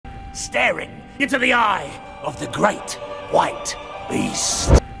staring into the eye of the great white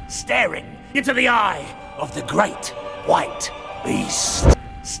beast. Staring into the eye of the great white beast.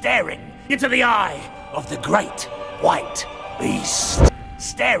 Staring into the eye of the great white beast.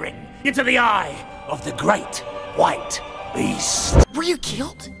 Staring into the eye of the great white beast. Were you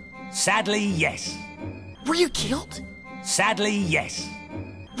killed? Sadly, yes. Were you killed? Sadly, yes.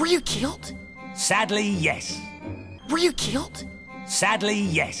 Were you killed? Sadly, yes. Were you killed? Sadly,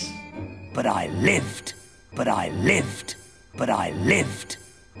 yes. But I lived. But I lived. But I lived.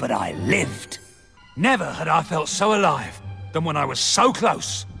 But I lived. Never had I felt so alive than when I was so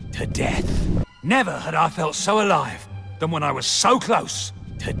close to death. Never had I felt so alive than when I was so close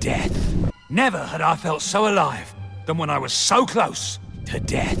to death. Never had I felt so alive than when I was so close to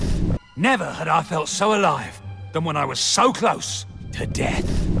death. Never had I felt so alive than when I was so close to death.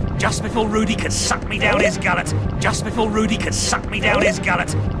 Just before Rudy could suck me down his gullet. Just before Rudy could suck me down his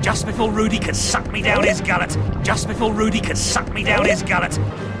gullet. Just before Rudy could suck me down his gullet. Just before Rudy could suck me down his gullet.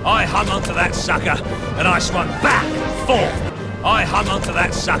 I hung onto that sucker and I swung back, forth. I hung onto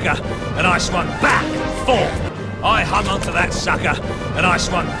that sucker and I swung back, forth. I hung onto that sucker and I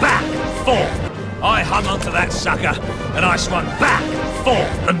swung back, forth. I hung onto that sucker and I swung back,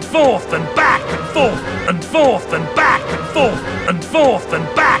 forth and forth and back and forth and forth and back and forth and forth and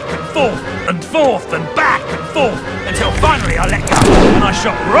back and forth and forth and back and forth until finally I let go and I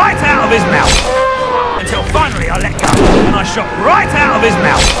shot right out of his mouth. Until finally I let go and I shot right out of his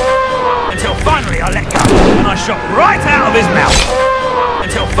mouth. Until finally I let go and I shot right out of his mouth.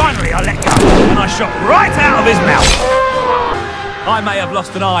 Until finally I let go and I shot right out of his mouth. I may have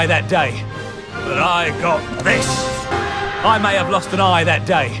lost an eye that day, but I got this. I may have lost an eye that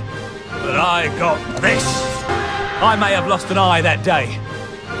day, but I got this. I may have lost an eye that day,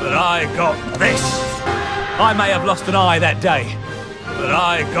 but I got this. I may have lost an eye that day, but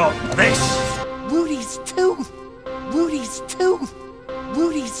I got this. Rudy's tooth. Rudy's tooth.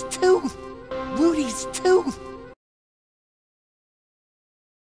 Rudy's tooth. Rudy's tooth.